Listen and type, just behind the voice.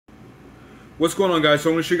What's going on, guys?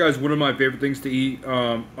 So I'm going to show you guys one of my favorite things to eat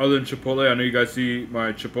other than Chipotle. I know you guys see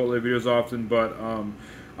my Chipotle videos often, but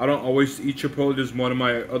I don't always eat Chipotle. It's one of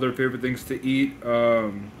my other favorite things to eat.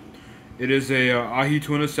 It is a ahi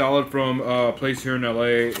tuna salad from a place here in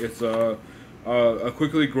LA. It's a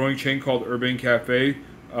quickly growing chain called Urbane Cafe.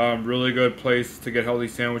 Really good place to get healthy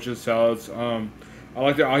sandwiches, salads. I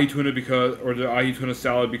like the ahi tuna the ahi tuna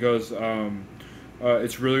salad because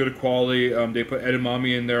it's really good quality. They put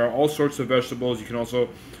edamame in there, all sorts of vegetables. You can also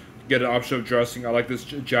get an option of dressing. I like this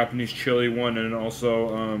Japanese chili one, and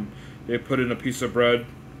also they put in a piece of bread.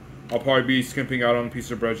 I'll probably be skimping out on a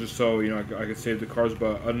piece of bread just so I can save the carbs.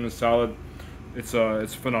 But other than the salad,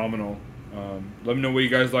 it's phenomenal. Let me know what you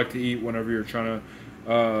guys like to eat whenever you're trying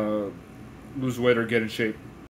to lose weight or get in shape.